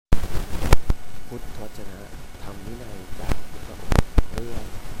พุทธวจนะธรรมวินัยจากพุทธองค์เรื่อง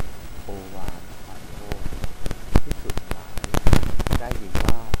โอวาทปาติโมกข์ภิกษุทั้งหลายได้ยิน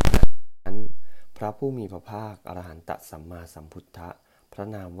ว่านั้นพระผู้มีพระภาคอรหันตสัมมาสัมพุทธะพระ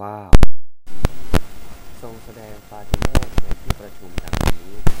นามว่าทรงแสดงปาติโมกข์ในที่ประชุมดัง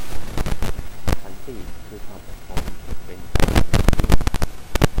นี้ขันติคือความอดทนเป็นการอย่างยิ่ง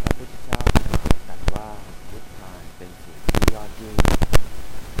พระพุทธเจ้าตรัสว่านิพพานเป็นสิ่งที่ยอดยิ่ง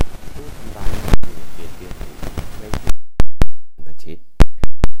ผู้ทำร้ายผู้อื่นเบียดเบียนผู้อื่นไม่ชื่อเป็นประชิ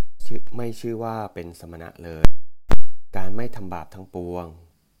ตไม่ชื่อว่าเป็นสมณะเลยการไม่ทำบาปทั้งปวง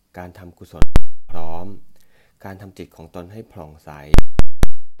การทำกุศลพร้อมการทำจิตของตนให้ผ่องใส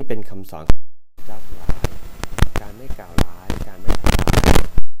นี่เป็นคำสอนของพระเจ้าทั้งหลายการไม่กล่าวร้ายการไม่ทำบา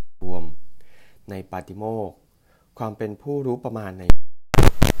ปรวมในปาติโมกข์ความเป็นผู้รู้ประมาณใน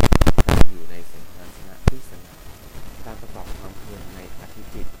การอยู่ในเสนาสนะที่สงัดการประกอบความเพียรในอธิ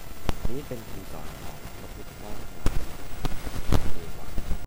จิตนี้เป็นคำสอนของ